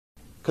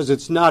because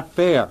it's not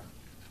fair.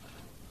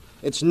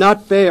 It's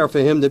not fair for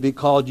him to be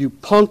called, you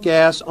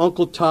punk-ass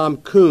Uncle Tom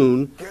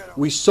Coon.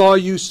 We saw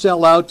you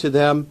sell out to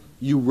them,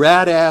 you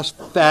rat-ass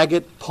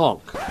faggot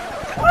punk.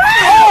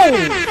 Why you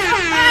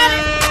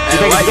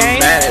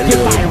mad,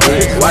 little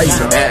bitch? Why you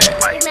mad?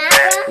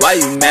 Why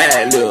you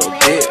mad, little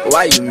bitch?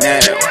 Why you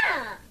mad?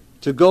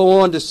 To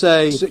go on to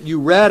say, you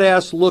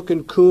rat-ass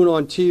looking coon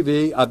on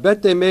TV, I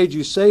bet they made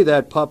you say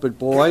that, puppet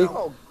boy.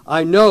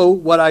 I know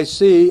what I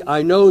see.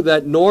 I know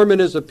that Norman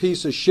is a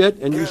piece of shit,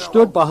 and you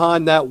stood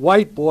behind that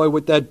white boy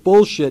with that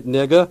bullshit,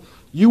 nigga.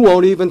 You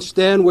won't even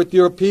stand with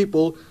your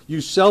people,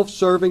 you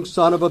self-serving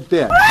son of a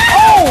bitch. Why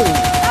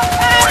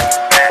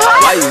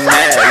you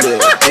mad, little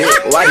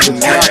bitch? Why you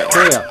mad?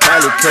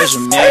 Probably 'cause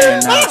you're married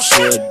and I'm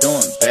sure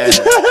doing bad.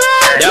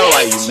 That's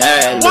why you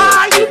mad, little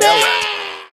bitch.